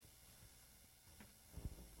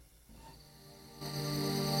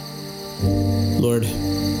Lord,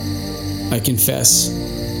 I confess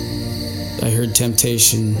I heard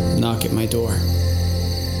temptation knock at my door.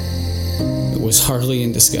 It was hardly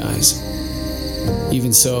in disguise.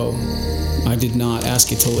 Even so, I did not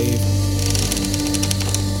ask it to leave.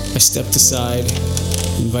 I stepped aside,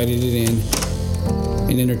 invited it in,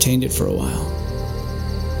 and entertained it for a while,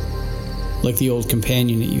 like the old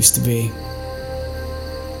companion it used to be.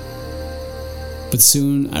 But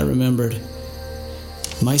soon I remembered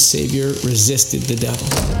my Savior resisted the devil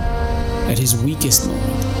at his weakest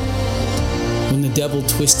moment, when the devil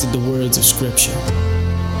twisted the words of Scripture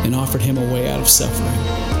and offered him a way out of suffering.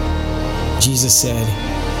 Jesus said,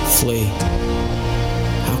 "Flee."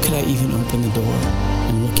 How could I even open the door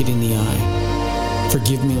and look it in the eye?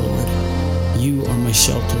 Forgive me, Lord. You are my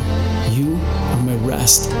shelter. You are my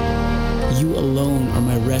rest. You alone are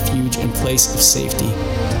my refuge and place of safety.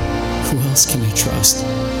 Who else can I trust?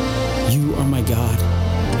 You are my God,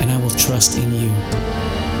 and I will trust in you.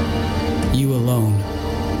 You alone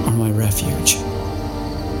are my refuge.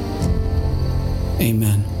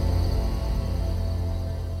 Amen.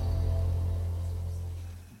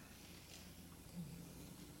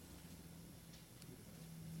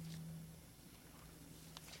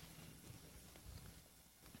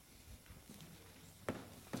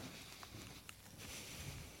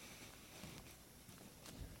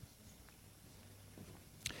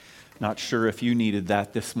 Not sure if you needed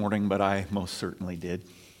that this morning, but I most certainly did.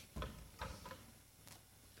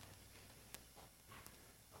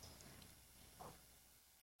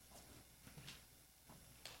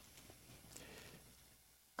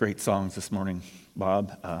 Great songs this morning,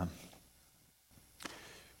 Bob.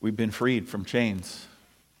 We've been freed from chains,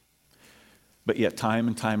 but yet time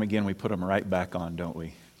and time again we put them right back on, don't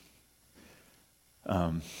we?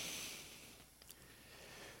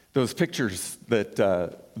 Those pictures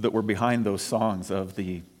that were behind those songs of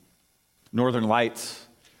the Northern Lights,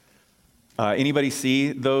 anybody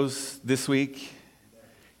see those this week?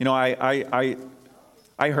 You know, I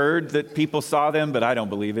heard that people saw them, but I don't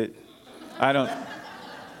believe it. I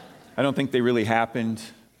don't think they really happened.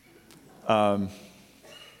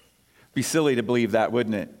 Be silly to believe that,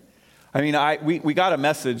 wouldn't it? I mean, we got a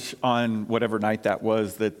message on whatever night that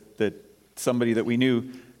was that somebody that we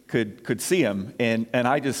knew could see him, and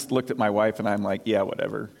I just looked at my wife and I'm like, yeah,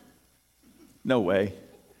 whatever. No way.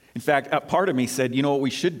 In fact, part of me said, you know what we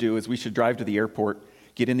should do is we should drive to the airport,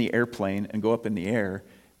 get in the airplane, and go up in the air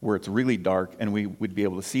where it's really dark and we would be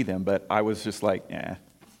able to see them. But I was just like,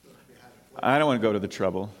 I don't want to go to the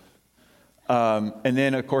trouble. And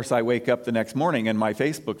then, of course, I wake up the next morning and my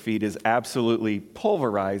Facebook feed is absolutely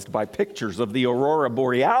pulverized by pictures of the aurora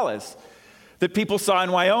borealis that people saw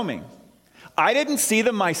in Wyoming. I didn't see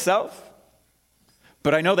them myself,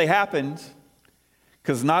 but I know they happened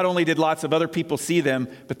because not only did lots of other people see them,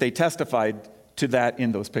 but they testified to that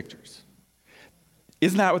in those pictures.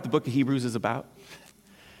 Isn't that what the book of Hebrews is about?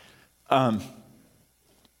 And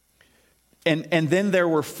then there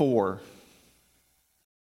were 4.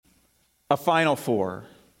 A final 4.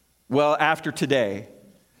 Well, after today,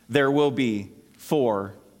 there will be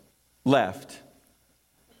 4 left.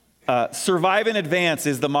 Survive and advance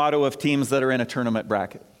is the motto of teams that are in a tournament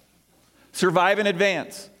bracket. Survive and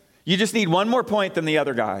advance. You just need one more point than the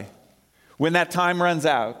other guy when that time runs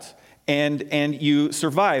out, and you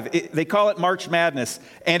survive. They call it March Madness,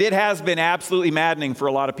 and it has been absolutely maddening for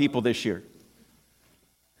a lot of people this year.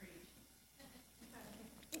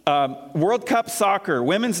 World Cup Soccer,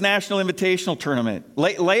 Women's National Invitational Tournament.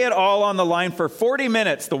 Lay it all on the line for 40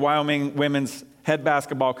 minutes, the Wyoming women's head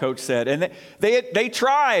basketball coach said. And they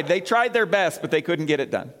tried their best, but they couldn't get it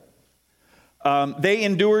done. They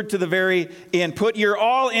endured to the very end. Put your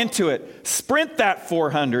all into it. Sprint that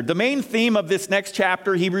 400. The main theme of this next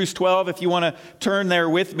chapter, Hebrews 12, if you want to turn there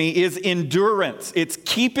with me, is endurance. It's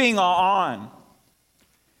keeping on.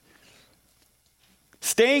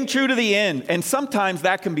 Staying true to the end. And sometimes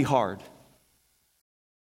that can be hard.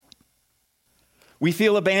 We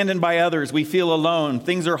feel abandoned by others. We feel alone.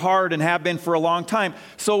 Things are hard and have been for a long time.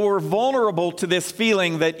 So we're vulnerable to this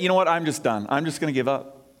feeling that, you know what, I'm just done. I'm just going to give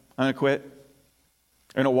up. I'm going to quit.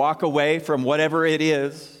 I'm going to walk away from whatever it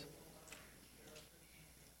is.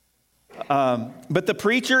 But the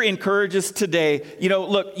preacher encourages today,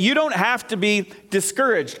 look, you don't have to be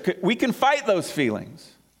discouraged. We can fight those feelings.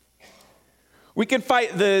 We can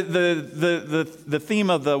fight the theme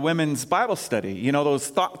of the women's Bible study, those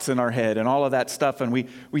thoughts in our head and all of that stuff, and we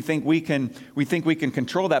think we can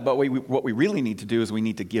control that. But what we really need to do is we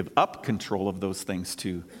need to give up control of those things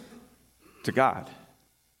to God.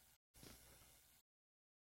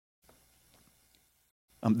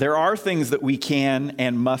 There are things that we can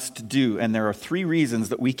and must do, and there are 3 reasons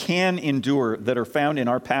that we can endure that are found in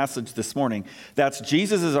our passage this morning. That's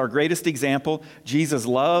Jesus is our greatest example, Jesus'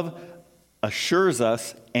 love assures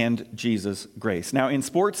us, and Jesus' grace. Now, in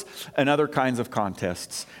sports and other kinds of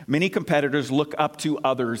contests, many competitors look up to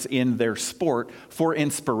others in their sport for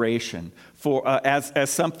inspiration, for as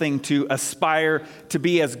something to aspire to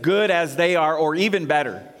be as good as they are or even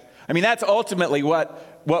better. I mean, that's ultimately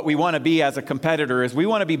what we want to be as a competitor is we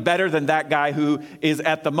want to be better than that guy who is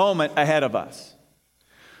at the moment ahead of us.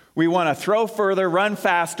 We want to throw further, run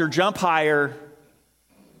faster, jump higher.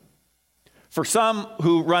 For some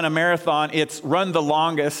who run a marathon, it's run the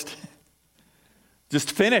longest.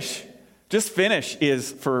 Just finish. Just finish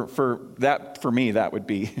is for me, that would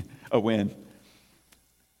be a win.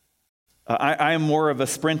 I am more of a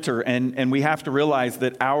sprinter, and we have to realize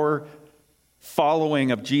that our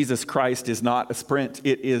following of Jesus Christ is not a sprint,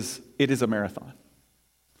 it is a marathon.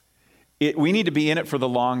 We need to be in it for the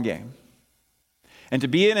long game. And to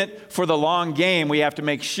be in it for the long game, we have to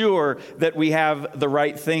make sure that we have the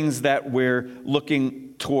right things that we're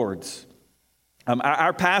looking towards.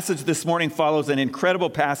 Our passage this morning follows an incredible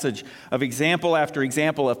passage of example after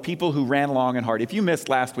example of people who ran long and hard. If you missed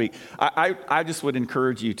last week, I just would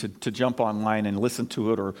encourage you to jump online and listen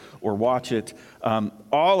to it or watch it.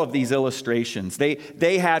 All of these illustrations,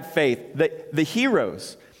 they had faith. The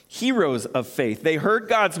heroes of faith. They heard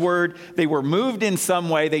God's word. They were moved in some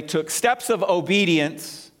way. They took steps of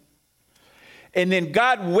obedience. And then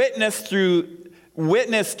God witnessed to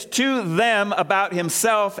them about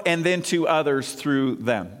himself and then to others through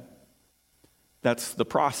them. That's the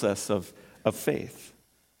process of faith.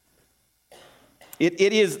 It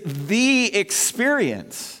is the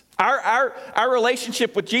experience. Our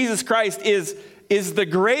relationship with Jesus Christ is the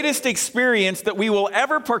greatest experience that we will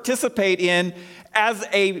ever participate in as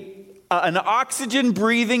an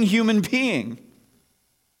oxygen-breathing human being.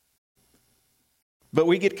 But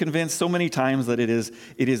we get convinced so many times that it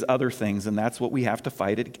is other things, and that's what we have to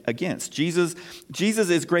fight against. Jesus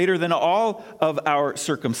is greater than all of our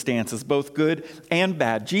circumstances, both good and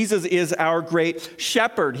bad. Jesus is our great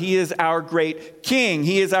shepherd. He is our great king.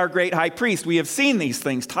 He is our great high priest. We have seen these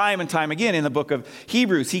things time and time again in the book of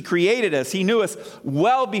Hebrews. He created us. He knew us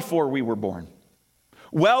well before we were born,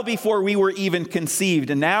 well before we were even conceived.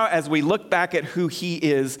 And now as we look back at who he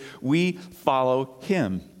is, we follow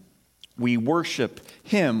him. We worship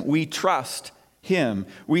him. We trust him.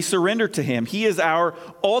 We surrender to him. He is our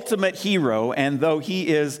ultimate hero, and though he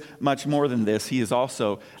is much more than this, he is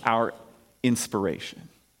also our inspiration.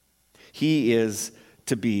 He is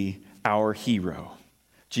to be our hero.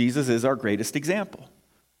 Jesus is our greatest example.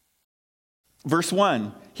 Verse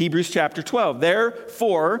 1, Hebrews chapter 12.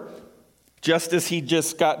 Therefore, just as he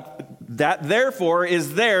just got, that therefore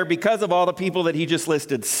is there because of all the people that he just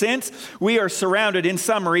listed. Since we are surrounded, in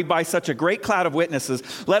summary, by such a great cloud of witnesses,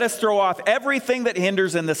 let us throw off everything that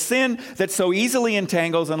hinders and the sin that so easily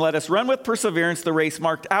entangles, and let us run with perseverance the race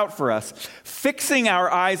marked out for us, fixing our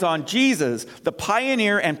eyes on Jesus, the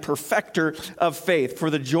pioneer and perfecter of faith. For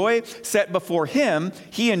the joy set before him,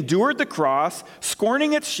 he endured the cross,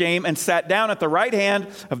 scorning its shame, and sat down at the right hand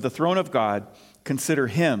of the throne of God. Consider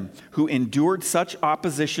him who endured such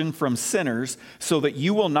opposition from sinners so that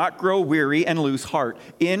you will not grow weary and lose heart.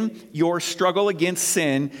 In your struggle against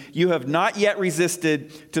sin, you have not yet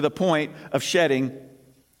resisted to the point of shedding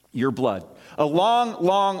your blood. A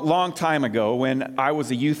long time ago, when I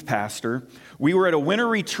was a youth pastor, we were at a winter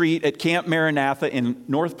retreat at Camp Maranatha in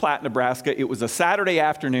North Platte, Nebraska. It was a Saturday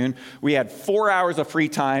afternoon. We had 4 hours of free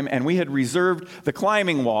time, and we had reserved the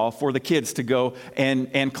climbing wall for the kids to go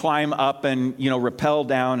and climb up and, rappel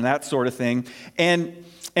down and that sort of thing. And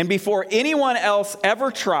before anyone else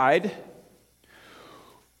ever tried,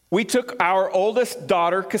 we took our oldest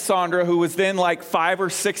daughter, Cassandra, who was then like 5 or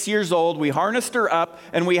 6 years old. We harnessed her up,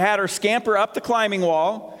 and we had her scamper up the climbing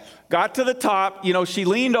wall, got to the top. She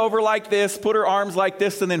leaned over like this, put her arms like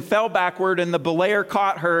this, and then fell backward, and the belayer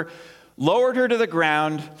caught her, lowered her to the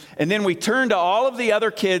ground, and then we turned to all of the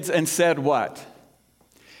other kids and said what?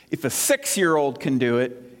 If a 6-year-old can do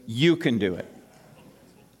it, you can do it.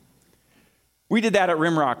 We did that at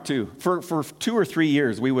Rimrock too. For 2 or 3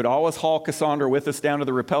 years, we would always haul Cassandra with us down to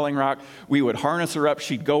the rappelling rock. We would harness her up.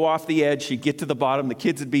 She'd go off the edge. She'd get to the bottom. The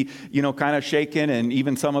kids would be, kind of shaking, and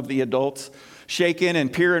even some of the adults shaking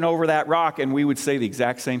and peering over that rock. And we would say the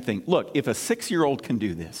exact same thing. Look, if a 6-year-old can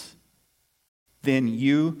do this, then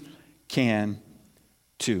you can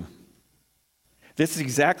too. This is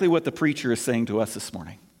exactly what the preacher is saying to us this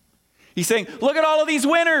morning. He's saying, look at all of these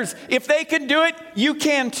winners. If they can do it, you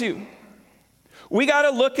can too. We got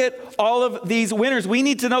to look at all of these winners. We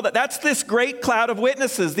need to know that that's this great cloud of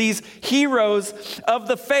witnesses, these heroes of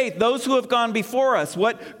the faith, those who have gone before us.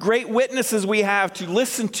 What great witnesses we have to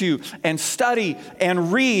listen to and study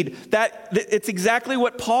and read. It's exactly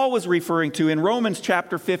what Paul was referring to in Romans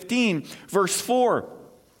chapter 15, verse 4.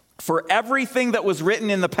 For everything that was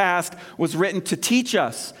written in the past was written to teach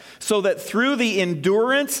us, so that through the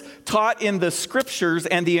endurance taught in the scriptures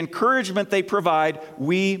and the encouragement they provide,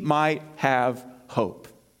 we might have hope.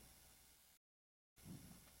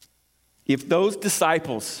 If those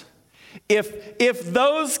disciples, if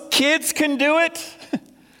those kids can do it,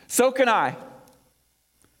 so can I.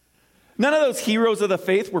 None of those heroes of the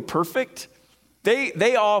faith were perfect.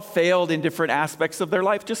 They all failed in different aspects of their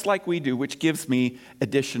life, just like we do, which gives me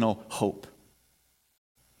additional hope.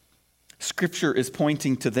 Scripture is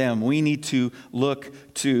pointing to them. We need to look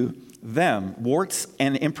to them, warts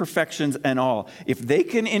and imperfections and all. If they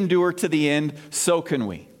can endure to the end, so can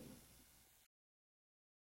we.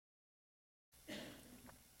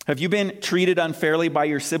 Have you been treated unfairly by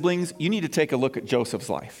your siblings? You need to take a look at Joseph's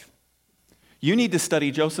life. You need to study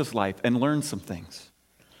Joseph's life and learn some things.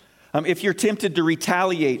 If you're tempted to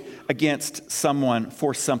retaliate against someone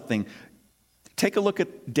for something, take a look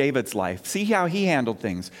at David's life. See how he handled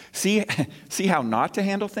things. See how not to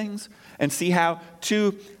handle things, and see how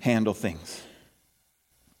to handle things.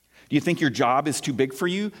 Do you think your job is too big for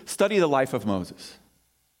you? Study the life of Moses.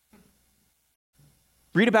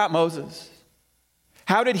 Read about Moses.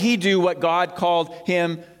 How did he do what God called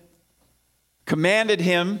him, commanded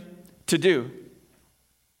him to do?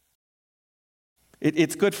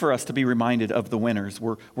 It's good for us to be reminded of the winners.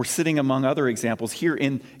 We're sitting among other examples here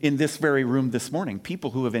in this very room this morning.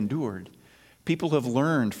 People who have endured. People who have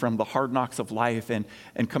learned from the hard knocks of life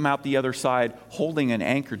and come out the other side holding and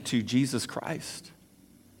anchored to Jesus Christ.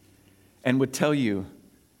 And would tell you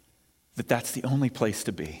that that's the only place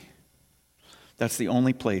to be. That's the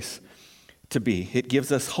only place to be. It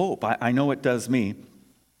gives us hope. I know it does me.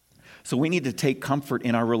 So we need to take comfort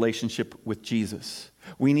in our relationship with Jesus.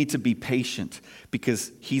 We need to be patient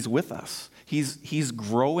because he's with us. He's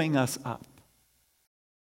growing us up,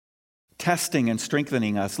 testing and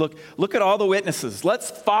strengthening us. Look at all the witnesses. Let's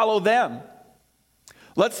follow them.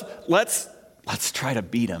 Let's try to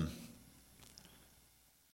beat them.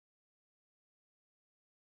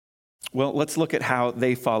 Well, let's look at how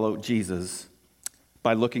they follow Jesus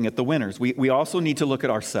by looking at the winners. We also need to look at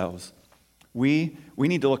ourselves. We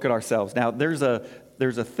need to look at ourselves. Now, there's a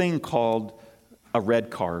thing called a red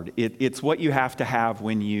card. It's what you have to have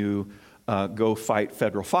when you go fight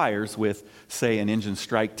federal fires with, say, an engine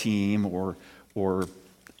strike team or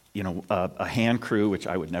a hand crew, which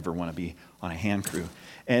I would never want to be on a hand crew.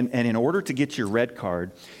 And in order to get your red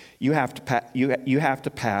card, you have to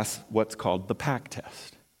pass what's called the PAC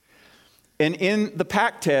test. And in the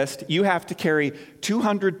PAC test, you have to carry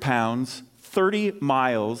 200 pounds, 30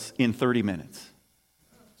 miles in 30 minutes.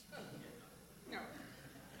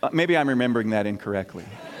 Maybe I'm remembering that incorrectly.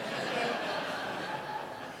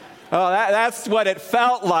 Oh, that's what it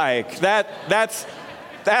felt like.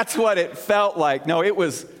 That's what it felt like. No,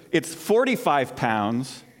 it's 45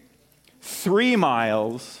 pounds, 3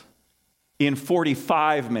 miles in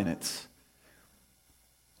 45 minutes.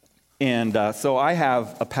 And so I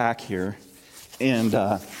have a pack here, and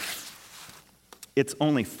it's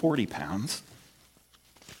only 40 pounds.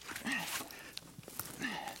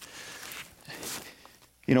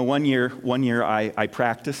 You know, one year I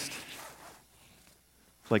practiced.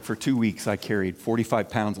 Like for 2 weeks, I carried 45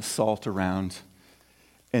 pounds of salt around,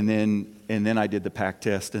 and then I did the PAC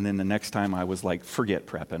test. And then the next time, I was like, forget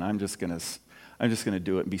prepping. I'm just gonna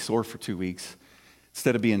do it and be sore for 2 weeks.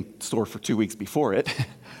 Instead of being sore for 2 weeks before it,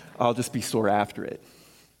 I'll just be sore after it.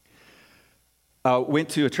 Went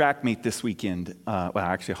to a track meet this weekend. I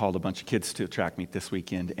actually hauled a bunch of kids to a track meet this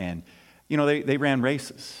weekend, and they ran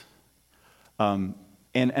races.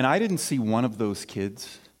 And I didn't see one of those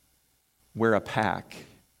kids wear a pack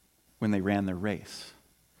when they ran their race.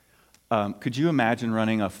 Could you imagine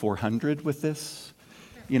running a 400 with this?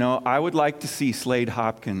 I would like to see Slade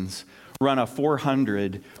Hopkins run a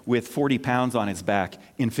 400 with 40 pounds on his back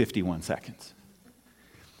in 51 seconds.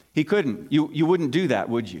 He couldn't. You wouldn't do that,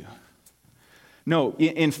 would you? No.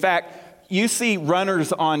 In fact, you see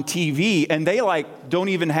runners on TV and they don't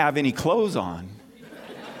even have any clothes on.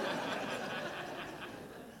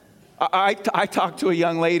 I talked to a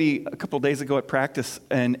young lady a couple days ago at practice,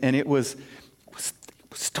 and it was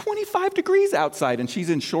 25 degrees outside, and she's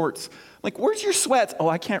in shorts. Like, where's your sweats? Oh,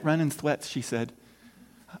 I can't run in sweats, she said.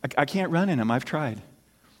 I can't run in them. I've tried.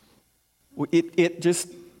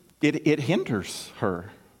 It hinders her,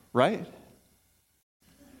 right?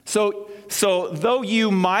 So though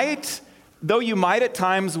you might at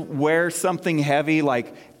times wear something heavy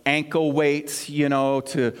like ankle weights,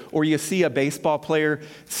 or you see a baseball player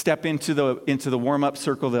step into the warm-up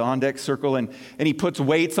circle, the on-deck circle, and he puts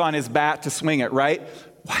weights on his bat to swing it, right?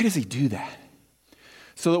 Why does he do that?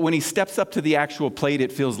 So that when he steps up to the actual plate,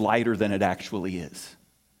 it feels lighter than it actually is.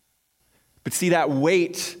 But see, that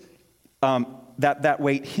weight, that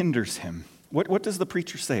weight hinders him. What does the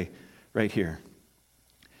preacher say right here?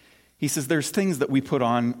 He says there's things that we put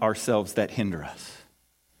on ourselves that hinder us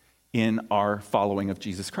in our following of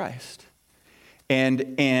Jesus Christ.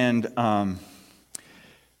 And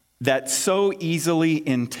that so easily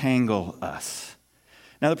entangle us.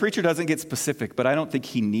 Now, the preacher doesn't get specific, but I don't think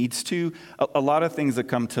he needs to. A lot of things that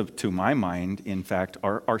come to my mind, in fact,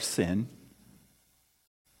 are sin.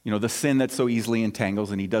 The sin that so easily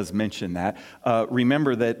entangles, and he does mention that.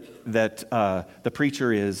 Remember that the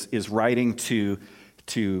preacher is writing to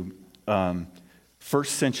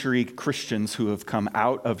first century Christians who have come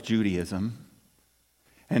out of Judaism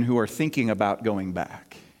and who are thinking about going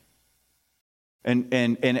back. And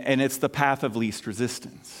it's the path of least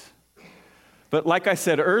resistance. But like I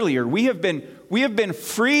said earlier, we have been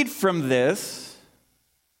freed from this.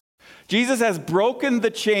 Jesus has broken the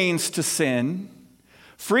chains to sin,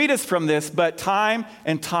 freed us from this, but time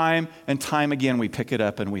and time and time again we pick it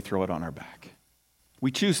up and we throw it on our back.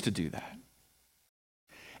 We choose to do that.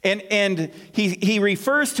 And he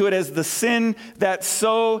refers to it as the sin that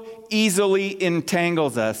so easily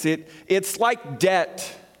entangles us. It's like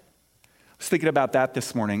debt. I was thinking about that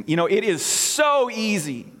this morning. It is so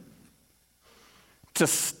easy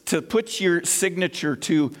to put your signature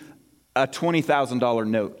to a $20,000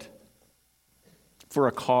 note for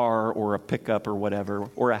a car or a pickup or whatever,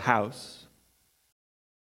 or a house.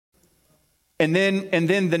 And then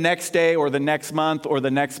the next day or the next month,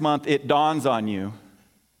 it dawns on you,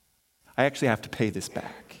 I actually have to pay this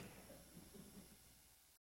back.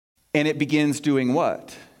 And it begins doing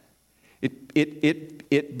what? It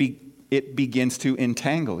begins to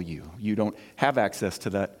entangle you. You don't have access to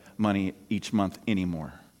that money each month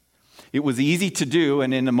anymore. It was easy to do,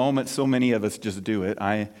 and in the moment, so many of us just do it.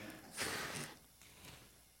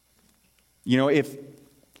 If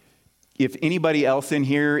anybody else in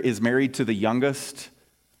here is married to the youngest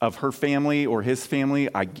of her family or his family,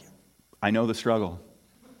 I know the struggle.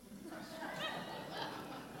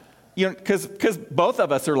 Because both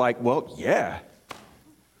of us are like, well, yeah,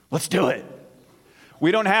 let's do it.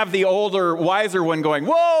 We don't have the older, wiser one going,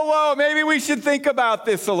 whoa, maybe we should think about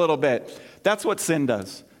this a little bit. That's what sin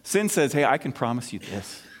does. Sin says, hey, I can promise you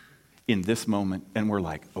this in this moment. And we're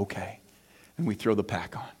like, okay. And we throw the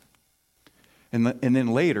pack on. And then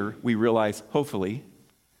later, we realize, hopefully,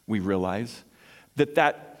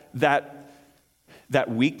 that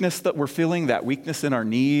weakness that we're feeling, that weakness in our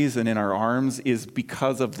knees and in our arms is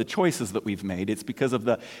because of the choices that we've made. It's because of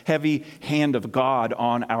the heavy hand of God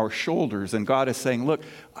on our shoulders. And God is saying, look,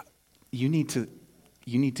 you need to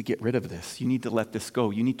get rid of this. You need to let this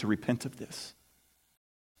go. You need to repent of this.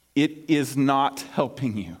 It is not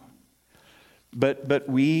helping you. But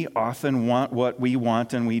we often want what we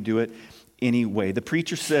want, and we do it anyway. The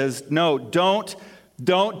preacher says, no, don't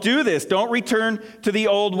do this. Don't return to the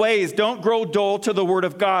old ways. Don't grow dull to the word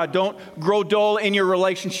of God. Don't grow dull in your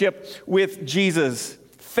relationship with Jesus.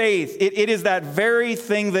 Faith, it is that very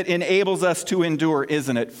thing that enables us to endure,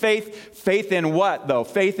 isn't it? Faith in what, though?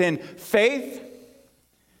 Faith in faith?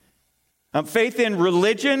 Faith in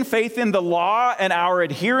religion? Faith in the law and our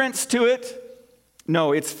adherence to it?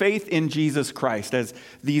 No, it's faith in Jesus Christ, as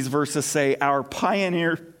these verses say, our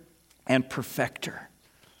pioneer and perfecter.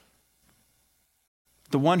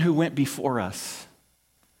 The one who went before us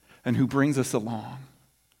and who brings us along.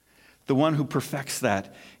 The one who perfects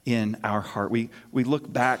that in our heart. We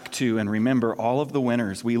look back to and remember all of the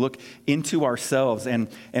winners. We look into ourselves and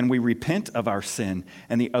we repent of our sin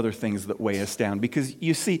and the other things that weigh us down. Because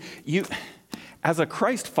you see, as a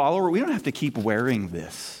Christ follower, we don't have to keep wearing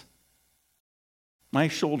this. My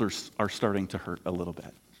shoulders are starting to hurt a little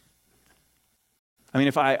bit. I mean,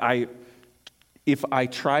 if I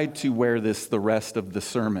tried to wear this the rest of the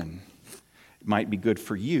sermon, it might be good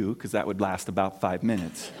for you because that would last about 5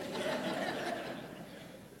 minutes.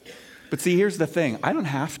 But see, here's the thing. I don't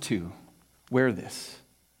have to wear this.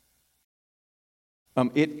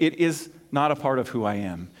 It is not a part of who I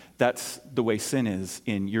am. That's the way sin is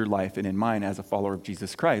in your life and in mine as a follower of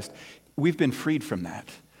Jesus Christ. We've been freed from that.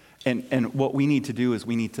 And what we need to do is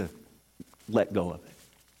we need to let go of it.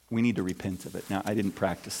 We need to repent of it. Now, I didn't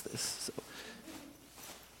practice this, so.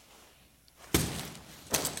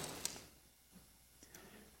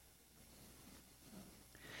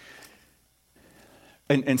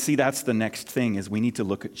 And see, that's the next thing, is we need to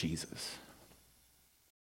look at Jesus.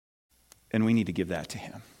 And we need to give that to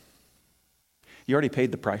him. He already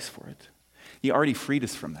paid the price for it. He already freed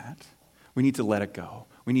us from that. We need to let it go.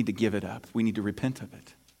 We need to give it up. We need to repent of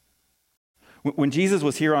it. When Jesus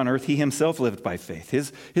was here on earth, he himself lived by faith.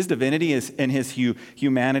 His divinity and his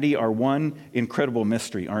humanity are one incredible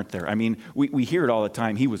mystery, aren't there? I mean, we hear it all the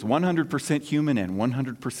time. He was 100% human and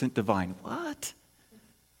 100% divine. What?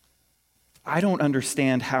 I don't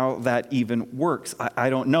understand how that even works. I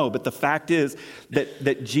don't know. But the fact is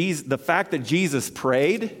that Jesus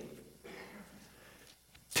prayed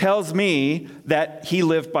tells me that he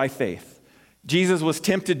lived by faith. Jesus was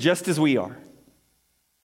tempted just as we are.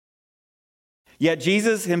 Yet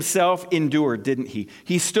Jesus himself endured, didn't he?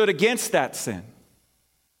 He stood against that sin.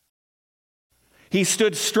 He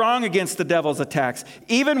stood strong against the devil's attacks,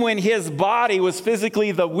 even when his body was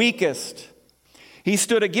physically the weakest. He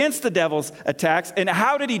stood against the devil's attacks. And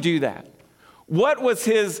how did he do that? What was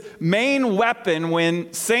his main weapon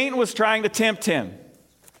when Satan was trying to tempt him?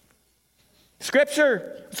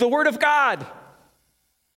 Scripture. It's the Word of God.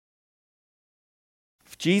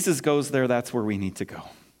 If Jesus goes there, that's where we need to go.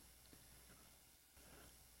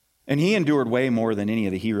 And he endured way more than any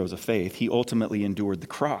of the heroes of faith. He ultimately endured the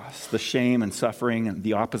cross, the shame and suffering and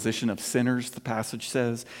the opposition of sinners, the passage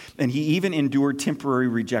says. And he even endured temporary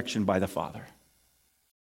rejection by the Father.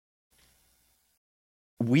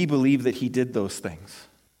 We believe that he did those things.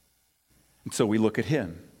 And so we look at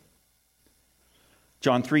him.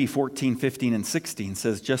 John 3, 14, 15, and 16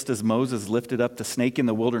 says, just as Moses lifted up the snake in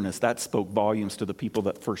the wilderness, that spoke volumes to the people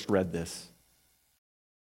that first read this.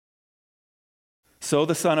 So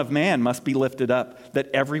the Son of Man must be lifted up, that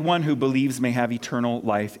everyone who believes may have eternal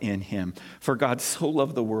life in him. For God so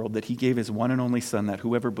loved the world that he gave his one and only Son, that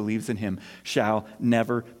whoever believes in him shall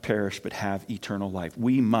never perish but have eternal life.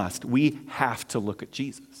 We have to look at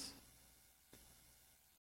Jesus.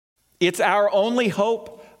 It's our only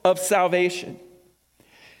hope of salvation.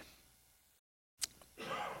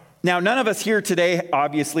 Now, none of us here today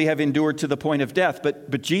obviously have endured to the point of death,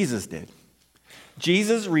 but Jesus did.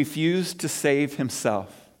 Jesus refused to save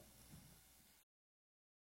himself.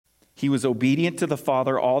 He was obedient to the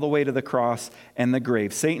Father all the way to the cross and the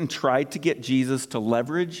grave. Satan tried to get Jesus to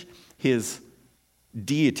leverage his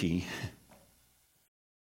deity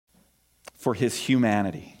for his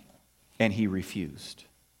humanity, and he refused.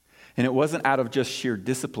 And it wasn't out of just sheer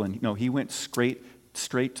discipline. No, he went straight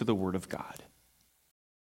to the Word of God.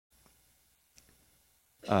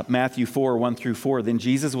 Matthew 4, 1 through 4. Then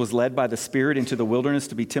Jesus was led by the Spirit into the wilderness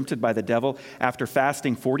to be tempted by the devil. After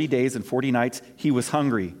fasting 40 days and 40 nights, he was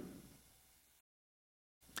hungry.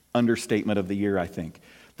 Understatement of the year, I think.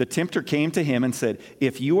 The tempter came to him and said,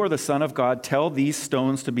 if you are the Son of God, tell these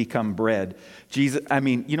stones to become bread. Jesus,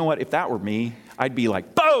 you know what? If that were me, I'd be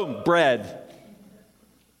like, boom, bread.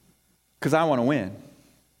 Because I want to win.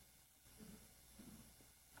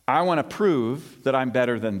 I want to prove that I'm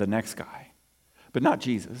better than the next guy. But not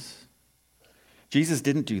Jesus. Jesus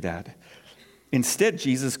didn't do that. Instead,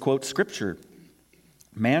 Jesus quotes Scripture.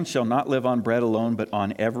 Man shall not live on bread alone, but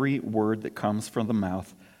on every word that comes from the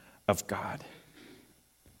mouth of God.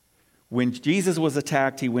 When Jesus was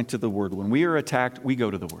attacked, he went to the Word. When we are attacked, we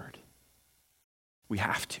go to the Word. We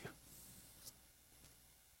have to.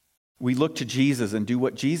 We look to Jesus and do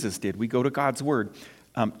what Jesus did. We go to God's Word.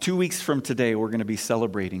 2 weeks from today, we're going to be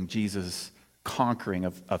celebrating Jesus' conquering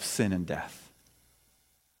of sin and death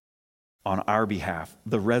on our behalf,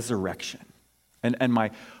 the resurrection. And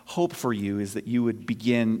my hope for you is that you would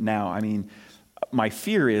begin now. My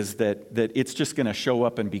fear is that it's just going to show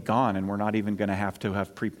up and be gone, and we're not even going to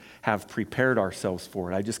have prepared ourselves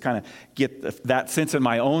for it. I just kind of get that sense in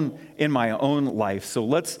my own life. So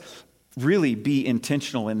let's really be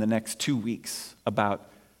intentional in the next 2 weeks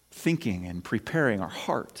about thinking and preparing our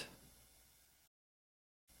heart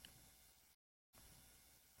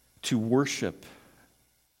to worship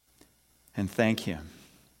and thank him.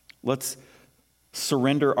 Let's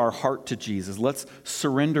surrender our heart to Jesus. Let's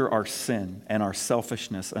surrender our sin and our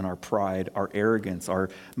selfishness and our pride, our arrogance, our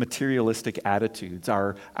materialistic attitudes,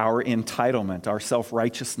 our entitlement, our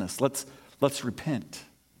self-righteousness. Let's repent.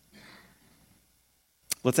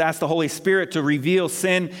 Let's ask the Holy Spirit to reveal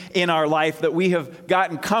sin in our life that we have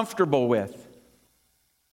gotten comfortable with.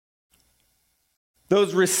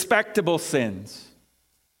 Those respectable sins.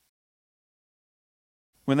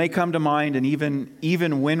 When they come to mind, and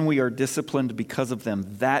even when we are disciplined because of them,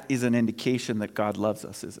 that is an indication that God loves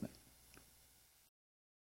us, isn't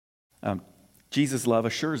it? Jesus' love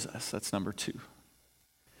assures us. That's number 2.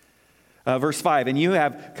 Verse 5, and you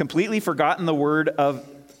have completely forgotten the word of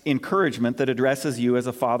encouragement that addresses you as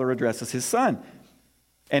a father addresses his son.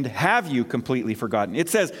 And have you completely forgotten? It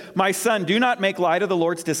says, my son, do not make light of the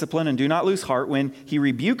Lord's discipline and do not lose heart when he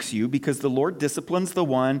rebukes you, because the Lord disciplines the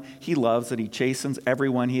one he loves and he chastens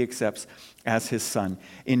everyone he accepts as his son.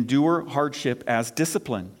 Endure hardship as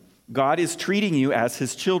discipline. God is treating you as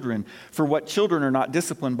his children. For what children are not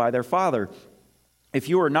disciplined by their father? If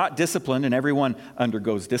you are not disciplined, and everyone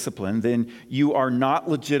undergoes discipline, then you are not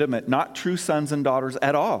legitimate, not true sons and daughters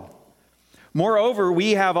at all. Moreover,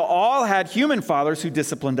 we have all had human fathers who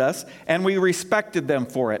disciplined us, and we respected them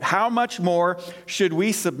for it. How much more should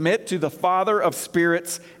we submit to the Father of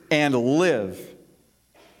spirits and live?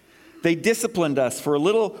 They disciplined us for a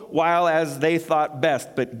little while as they thought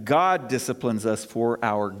best, but God disciplines us for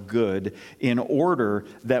our good, in order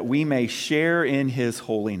that we may share in his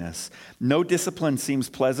holiness. No discipline seems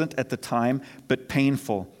pleasant at the time, but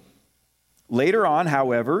painful. Later on,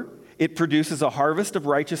 however, it produces a harvest of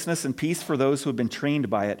righteousness and peace for those who have been trained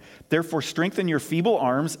by it. Therefore, strengthen your feeble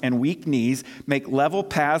arms and weak knees. Make level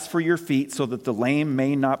paths for your feet so that the lame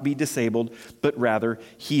may not be disabled, but rather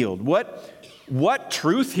healed. What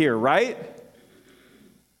truth here, right?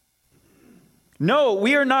 No,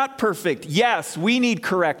 we are not perfect. Yes, we need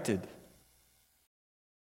corrected.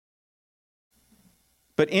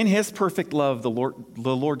 But in his perfect love, the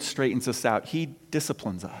Lord straightens us out. He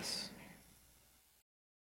disciplines us.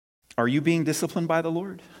 Are you being disciplined by the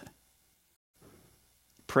Lord?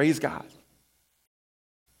 Praise God.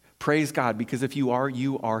 Praise God, because if you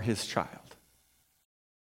are his child.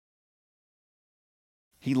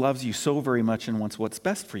 He loves you so very much and wants what's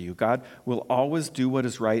best for you. God will always do what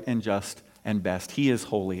is right and just and best. He is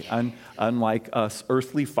holy, unlike us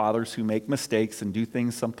earthly fathers who make mistakes and do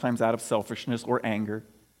things sometimes out of selfishness or anger.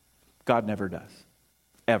 God never does,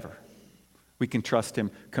 ever. We can trust him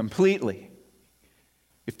completely.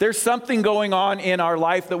 If there's something going on in our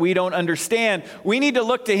life that we don't understand, we need to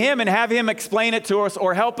look to him and have him explain it to us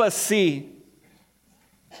or help us see.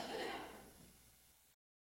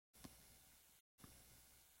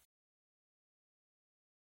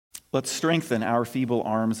 Let's strengthen our feeble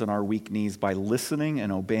arms and our weak knees by listening and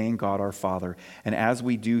obeying God our Father. And as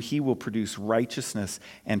we do, he will produce righteousness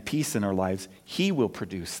and peace in our lives. He will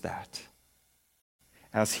produce that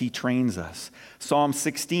as he trains us. Psalm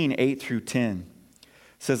 16, 8 through 10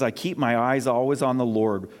 says, I keep my eyes always on the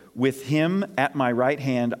Lord. With him at my right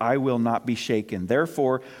hand, I will not be shaken.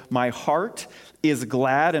 Therefore, my heart is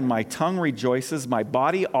glad and my tongue rejoices. My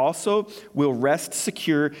body also will rest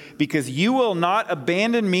secure, because you will not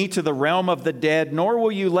abandon me to the realm of the dead, nor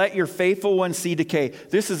will you let your faithful one see decay.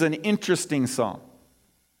 This is an interesting psalm.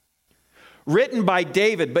 Written by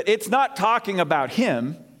David, but it's not talking about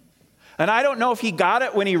him. And I don't know if he got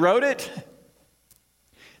it when he wrote it.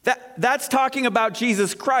 That's talking about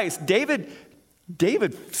Jesus Christ. David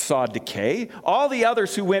saw decay. All the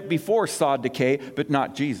others who went before saw decay, but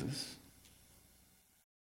not Jesus.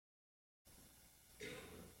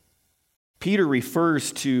 Peter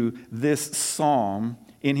refers to this psalm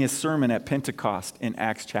in his sermon at Pentecost in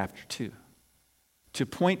Acts chapter 2 to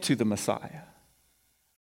point to the Messiah.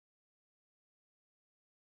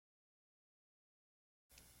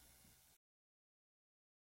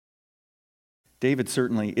 David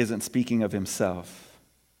certainly isn't speaking of himself.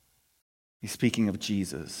 He's speaking of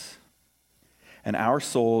Jesus. And our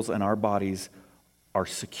souls and our bodies are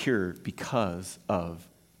secure because of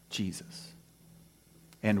Jesus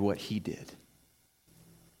and what he did.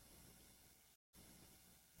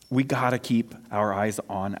 We got to keep our eyes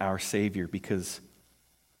on our Savior, because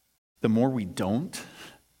the more we don't,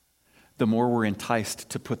 the more we're enticed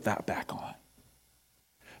to put that back on.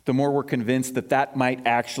 The more we're convinced that that might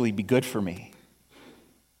actually be good for me.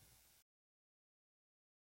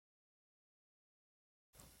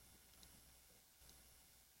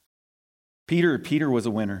 Peter was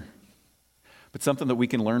a winner. But something that we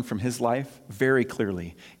can learn from his life very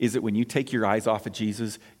clearly is that when you take your eyes off of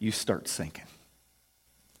Jesus, you start sinking.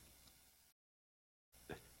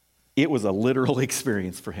 It was a literal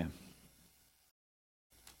experience for him.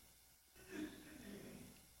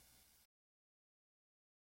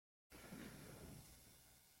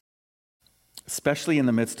 Especially in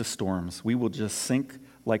the midst of storms, we will just sink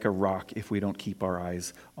like a rock if we don't keep our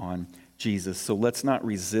eyes on Jesus. So let's not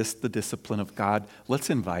resist the discipline of God. Let's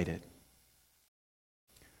invite it.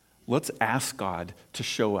 Let's ask God to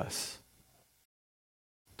show us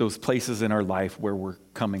those places in our life where we're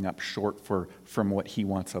coming up short from what he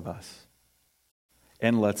wants of us.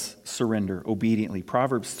 And let's surrender obediently.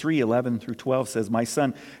 Proverbs 3:11 through 12 says, my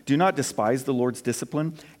son, do not despise the Lord's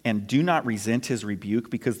discipline and do not resent his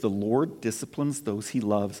rebuke, because the Lord disciplines those he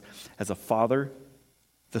loves. As a father,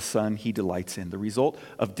 the son he delights in. The result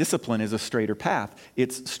of discipline is a straighter path.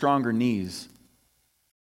 It's stronger knees.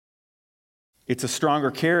 It's a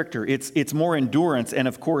stronger character. It's more endurance and,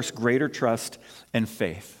 of course, greater trust and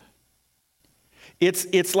faith.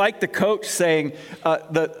 It's like the coach saying,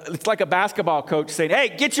 it's like a basketball coach saying,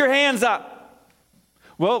 hey, get your hands up.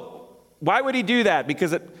 Well, why would he do that?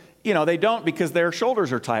 Because they don't, because their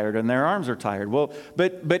shoulders are tired and their arms are tired. Well,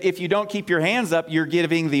 but if you don't keep your hands up, you're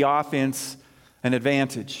giving the offense an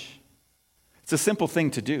advantage. It's a simple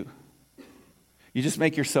thing to do. You just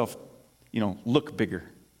make yourself, look bigger.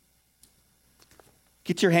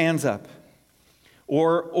 Get your hands up.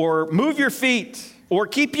 Or move your feet. Or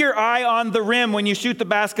keep your eye on the rim when you shoot the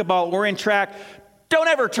basketball or in track. Don't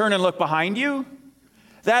ever turn and look behind you.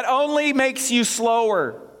 That only makes you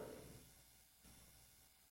slower.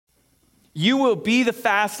 You will be the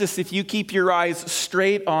fastest if you keep your eyes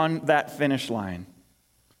straight on that finish line.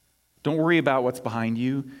 Don't worry about what's behind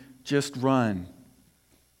you. Just run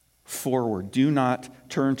forward. Do not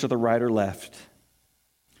turn to the right or left.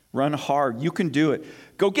 Run hard. You can do it.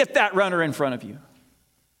 Go get that runner in front of you.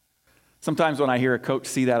 Sometimes when I hear a coach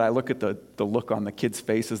see that, I look at the look on the kids'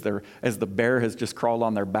 faces as the bear has just crawled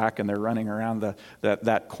on their back and they're running around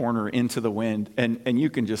that corner into the wind. And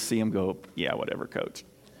you can just see them go, yeah, whatever, coach.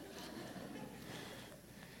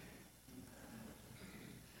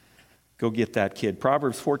 Go get that kid.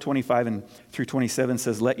 Proverbs 4:25 through 27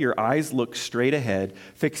 says, let your eyes look straight ahead.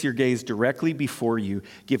 Fix your gaze directly before you.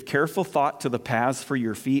 Give careful thought to the paths for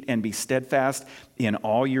your feet and be steadfast in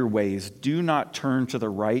all your ways. Do not turn to the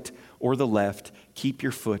right or the left. Keep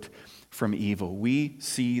your foot from evil. We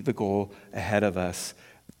see the goal ahead of us.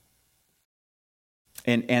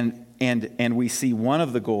 And we see one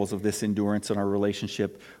of the goals of this endurance in our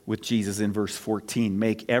relationship with Jesus in verse 14.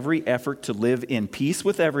 Make every effort to live in peace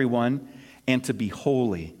with everyone and to be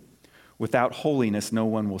holy. Without holiness, no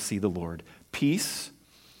one will see the Lord. Peace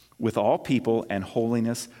with all people and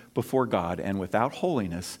holiness before God. And without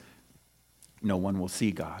holiness, no one will see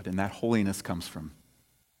God. And that holiness comes from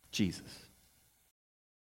Jesus.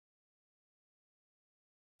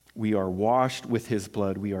 We are washed with his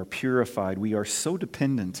blood. We are purified. We are so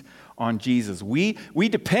dependent on Jesus. We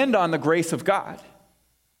depend on the grace of God.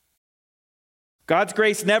 God's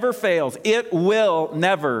grace never fails. It will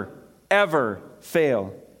never, ever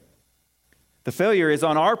fail. The failure is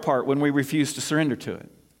on our part when we refuse to surrender to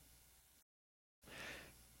it.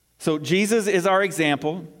 So Jesus is our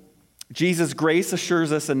example. Jesus' grace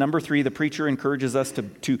assures us. And number 3, the preacher encourages us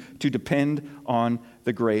to depend on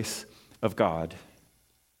the grace of God.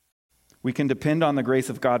 We can depend on the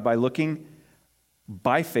grace of God by looking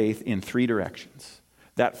by faith in 3 directions.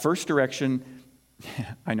 That first direction,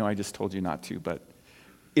 I know I just told you not to, but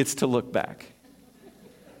it's to look back.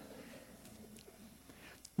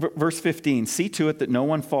 Verse 15, see to it that no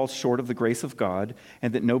one falls short of the grace of God,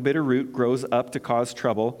 and that no bitter root grows up to cause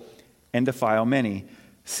trouble and defile many.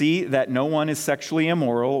 See that no one is sexually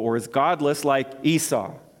immoral or is godless like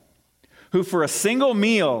Esau, who for a single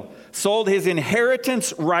meal sold his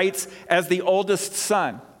inheritance rights as the oldest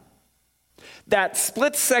son. That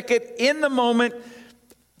split second, in the moment,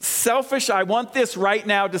 selfish, I want this right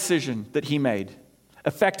now decision that he made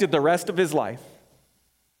affected the rest of his life.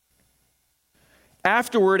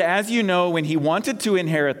 Afterward, as you know, when he wanted to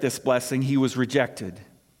inherit this blessing, he was rejected.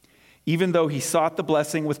 Even though he sought the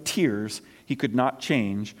blessing with tears, he could not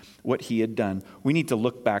change what he had done. We need to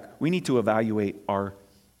look back. We need to evaluate our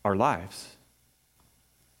lives.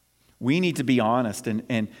 We need to be honest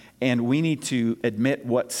and we need to admit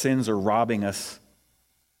what sins are robbing us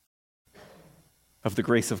of the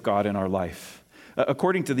grace of God in our life.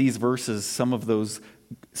 According to these verses, some of those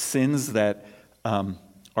sins that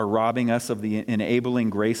are robbing us of the enabling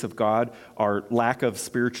grace of God are lack of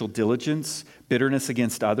spiritual diligence, bitterness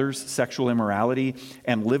against others, sexual immorality,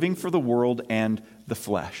 and living for the world and the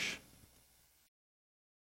flesh.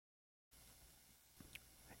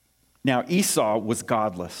 Now, Esau was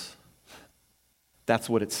godless. That's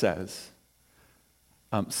what it says.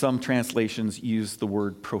 Some translations use the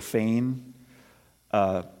word profane.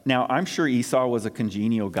 Now, I'm sure Esau was a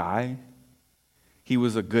congenial guy. He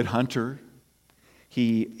was a good hunter.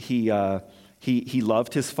 He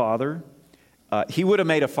loved his father. He would have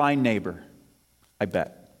made a fine neighbor, I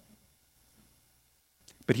bet.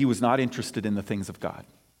 But he was not interested in the things of God.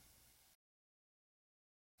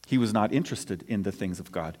 He was not interested in the things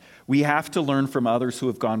of God. We have to learn from others who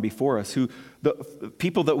have gone before us, the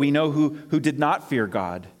people that we know who did not fear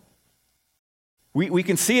God. We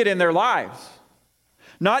can see it in their lives.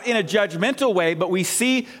 Not in a judgmental way, but we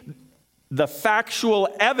see the factual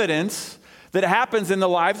evidence that happens in the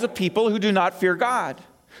lives of people who do not fear God,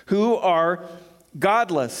 who are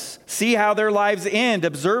godless. See how their lives end.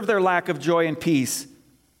 Observe their lack of joy and peace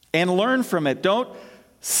and learn from it. Don't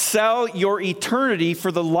Sell your eternity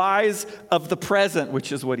for the lies of the present,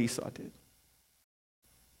 which is what Esau did.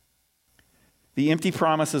 The empty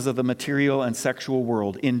promises of the material and sexual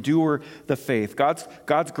world endure the faith.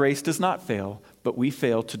 God's grace does not fail, but we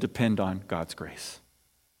fail to depend on God's grace.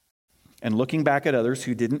 And looking back at others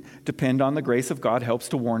who didn't depend on the grace of God helps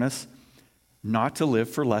to warn us not to live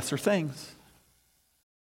for lesser things.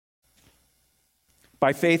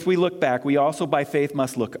 By faith we look back. We also by faith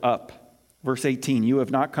must look up. Verse 18, you have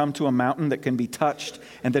not come to a mountain that can be touched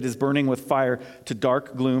and that is burning with fire, to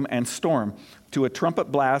dark gloom and storm, to a trumpet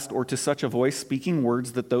blast or to such a voice speaking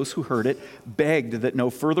words that those who heard it begged that no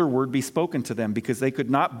further word be spoken to them because they could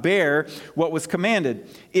not bear what was commanded.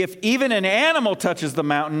 If even an animal touches the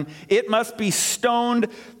mountain, it must be stoned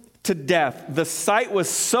to death. The sight was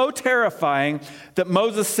so terrifying that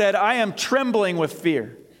Moses said, I am trembling with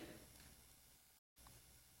fear.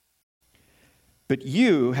 But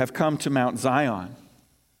you have come to Mount Zion,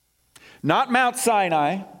 not Mount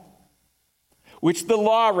Sinai, which the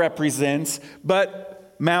law represents,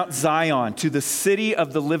 but Mount Zion, to the city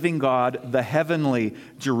of the living God, the heavenly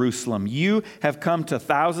Jerusalem. You have come to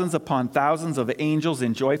thousands upon thousands of angels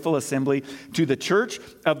in joyful assembly, to the church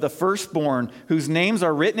of the firstborn, whose names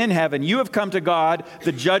are written in heaven. You have come to God,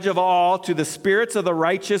 the judge of all, to the spirits of the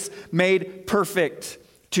righteous made perfect,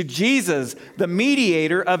 to Jesus, the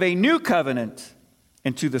mediator of a new covenant,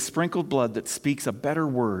 and to the sprinkled blood that speaks a better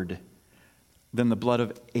word than the blood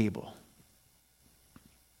of Abel.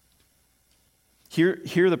 Here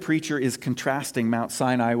the preacher is contrasting Mount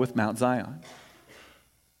Sinai with Mount Zion.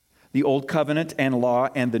 The old covenant and law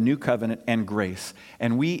and the new covenant and grace.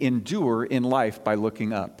 And we endure in life by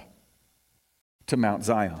looking up to Mount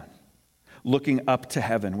Zion, looking up to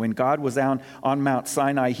heaven. When God was on Mount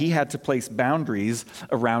Sinai, he had to place boundaries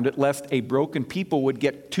around it lest a broken people would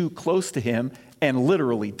get too close to him and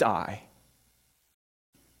literally die.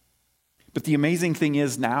 But the amazing thing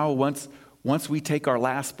is now, once we take our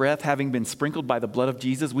last breath, having been sprinkled by the blood of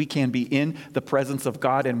Jesus, we can be in the presence of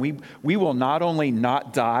God, and we will not only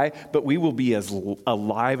not die, but we will be as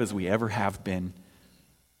alive as we ever have been.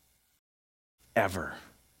 Ever.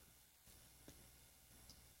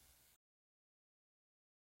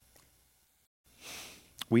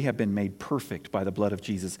 We have been made perfect by the blood of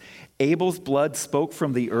Jesus. Abel's blood spoke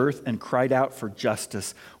from the earth and cried out for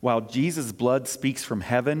justice, while Jesus' blood speaks from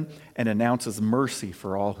heaven and announces mercy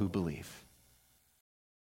for all who believe.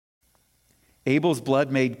 Abel's blood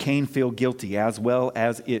made Cain feel guilty as well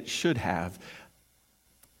as it should have,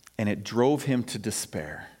 and it drove him to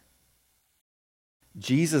despair.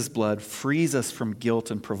 Jesus' blood frees us from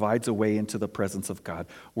guilt and provides a way into the presence of God.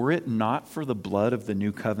 Were it not for the blood of the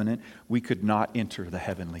new covenant, we could not enter the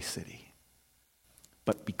heavenly city.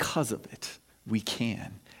 But because of it, we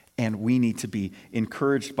can. And we need to be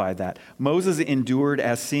encouraged by that. Moses endured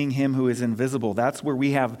as seeing him who is invisible. That's where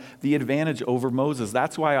we have the advantage over Moses.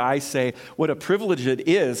 That's why I say what a privilege it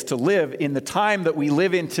is to live in the time that we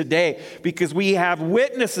live in today, because we have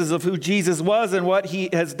witnesses of who Jesus was and what he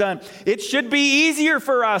has done. It should be easier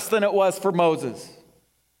for us than it was for Moses.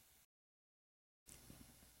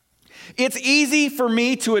 It's easy for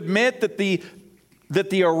me to admit that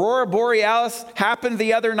the aurora borealis happened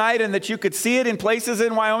the other night and that you could see it in places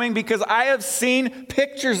in Wyoming because I have seen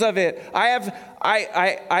pictures of it. I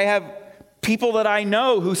have people that I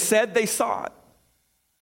know who said they saw it.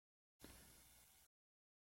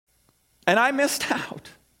 And I missed out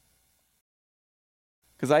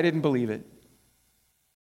because I didn't believe it.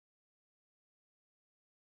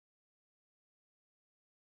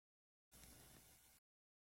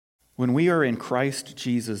 When we are in Christ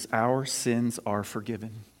Jesus, our sins are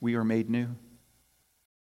forgiven. We are made new.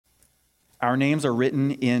 Our names are written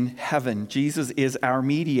in heaven. Jesus is our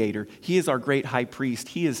mediator. He is our great high priest.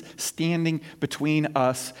 He is standing between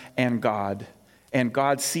us and God. And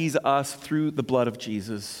God sees us through the blood of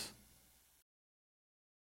Jesus.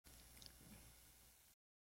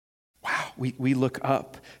 Wow, we look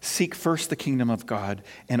up. Seek first the kingdom of God,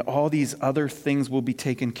 and all these other things will be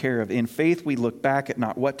taken care of. In faith, we look back at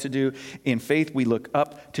not what to do. In faith, we look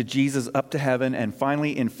up to Jesus, up to heaven. And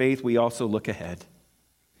finally, in faith, we also look ahead.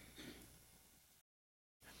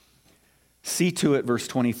 See to it, verse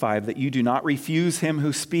 25, that you do not refuse him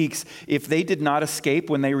who speaks. If they did not escape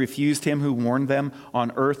when they refused him who warned them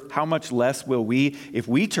on earth, how much less will we if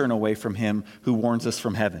we turn away from him who warns us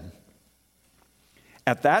from heaven?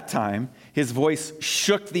 At that time, his voice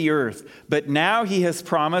shook the earth, but now he has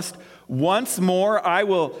promised, once more I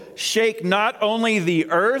will shake not only the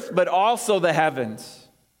earth, but also the heavens.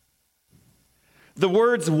 The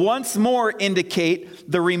words once more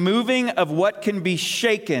indicate the removing of what can be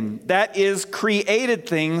shaken, that is, created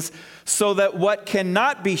things, so that what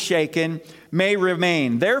cannot be shaken may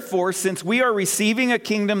remain. Therefore, since we are receiving a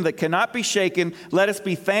kingdom that cannot be shaken, let us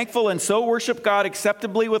be thankful and so worship God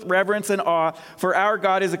acceptably with reverence and awe, for our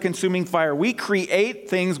God is a consuming fire. We create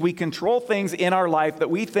things, we control things in our life that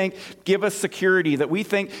we think give us security, that we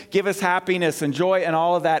think give us happiness and joy and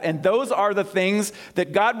all of that. And those are the things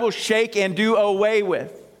that God will shake and do away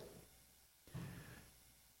with.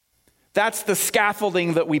 That's the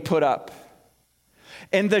scaffolding that we put up.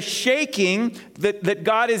 And the shaking that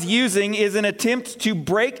God is using is an attempt to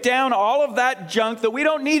break down all of that junk that we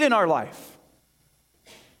don't need in our life,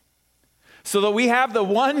 so that we have the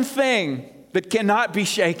one thing that cannot be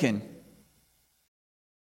shaken.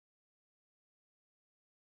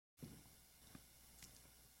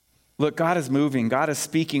 Look, God is moving. God is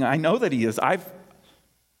speaking. I know that He is. I've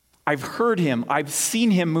heard Him. I've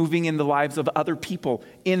seen Him moving in the lives of other people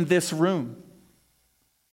in this room.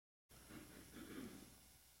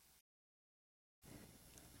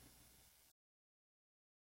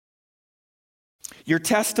 Your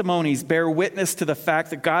testimonies bear witness to the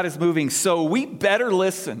fact that God is moving, so we better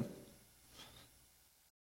listen.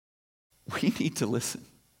 We need to listen.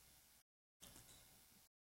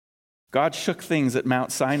 God shook things at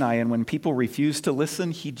Mount Sinai, and when people refused to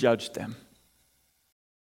listen, He judged them.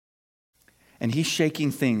 And He's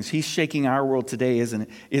shaking things. He's shaking our world today, isn't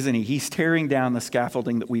He? He's tearing down the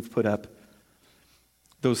scaffolding that we've put up.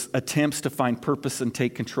 Those attempts to find purpose and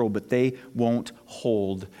take control, but they won't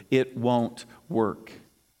hold. It won't work.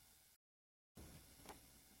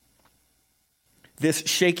 This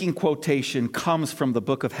shaking quotation comes from the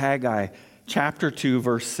book of Haggai, chapter 2,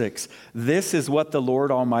 verse 6. This is what the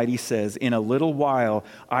Lord Almighty says: in a little while,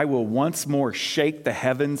 I will once more shake the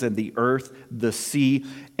heavens and the earth, the sea,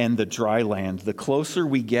 and the dry land. The closer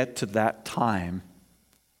we get to that time,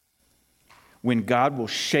 when God will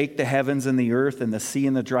shake the heavens and the earth and the sea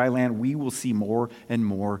and the dry land, we will see more and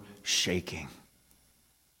more shaking.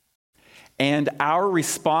 And our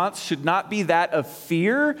response should not be that of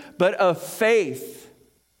fear, but of faith.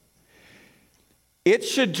 It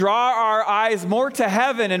should draw our eyes more to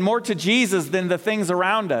heaven and more to Jesus than the things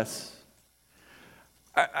around us.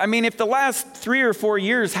 I mean, if the last 3 or 4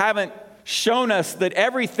 years haven't shown us that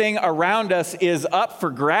everything around us is up for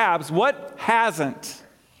grabs, what hasn't?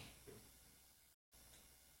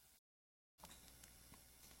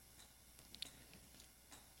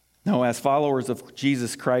 No, as followers of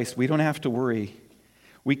Jesus Christ, we don't have to worry.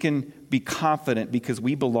 We can be confident because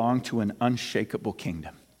we belong to an unshakable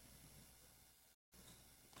kingdom.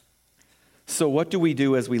 So what do we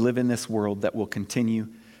do as we live in this world that will continue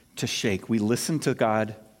to shake? We listen to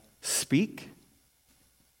God speak.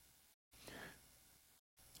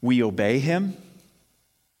 We obey Him.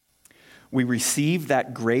 We receive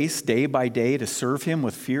that grace day by day to serve Him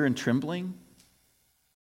with fear and trembling.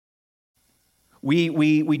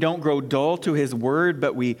 We don't grow dull to His word,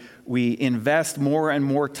 but we invest more and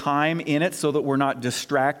more time in it so that we're not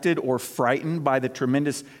distracted or frightened by the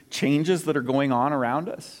tremendous changes that are going on around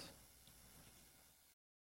us.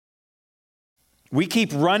 We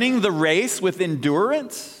keep running the race with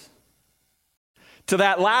endurance to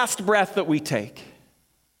that last breath that we take,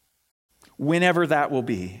 whenever that will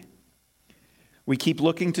be. We keep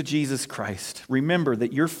looking to Jesus Christ. Remember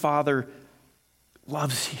that your Father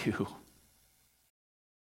loves you.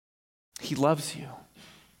 He loves you.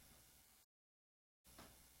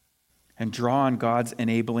 And draw on God's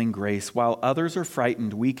enabling grace. While others are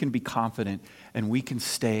frightened, we can be confident and we can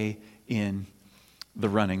stay in the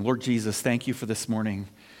running. Lord Jesus, thank you for this morning.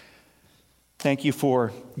 Thank you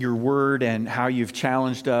for your word and how you've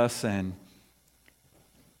challenged us and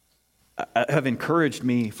have encouraged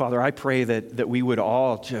me. Father, I pray that we would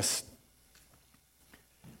all just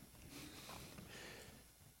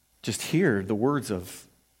hear the words of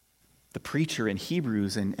the preacher in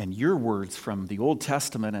Hebrews and your words from the Old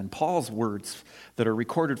Testament and Paul's words that are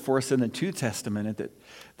recorded for us in the New Testament, and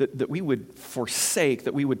that we would forsake,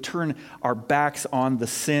 that we would turn our backs on the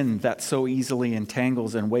sin that so easily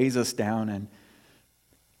entangles and weighs us down and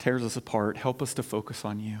tears us apart. Help us to focus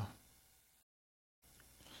on you.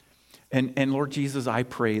 And Lord Jesus, I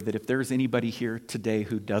pray that if there's anybody here today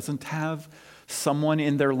who doesn't have someone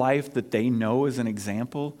in their life that they know as an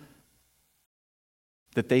example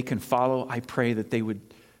that they can follow, I pray that they would,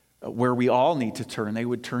 where we all need to turn, they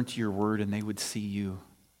would turn to your word and they would see you.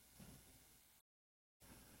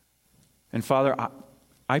 And Father,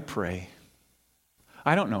 I pray,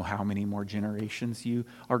 I don't know how many more generations you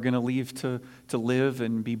are going to leave to live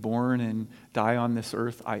and be born and die on this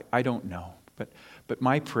earth. I don't know. But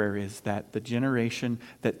my prayer is that the generation,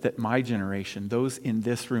 that my generation, those in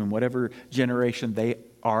this room, whatever generation they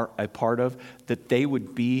are a part of, that they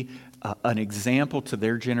would be an example to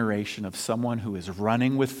their generation of someone who is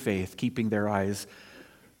running with faith, keeping their eyes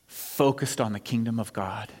focused on the kingdom of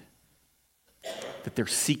God, that they're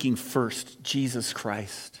seeking first Jesus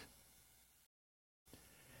Christ,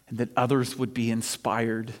 and that others would be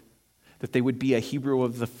inspired, that they would be a hero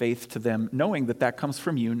of the faith to them, knowing that that comes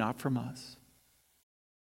from you, not from us.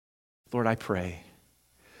 Lord, I pray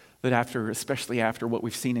that especially after what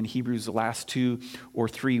we've seen in Hebrews the last 2 or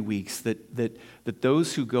 3 weeks, that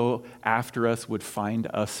those who go after us would find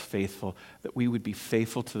us faithful, that we would be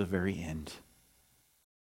faithful to the very end.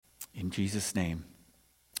 In Jesus' name,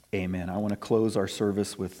 amen. I want to close our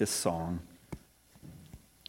service with this song.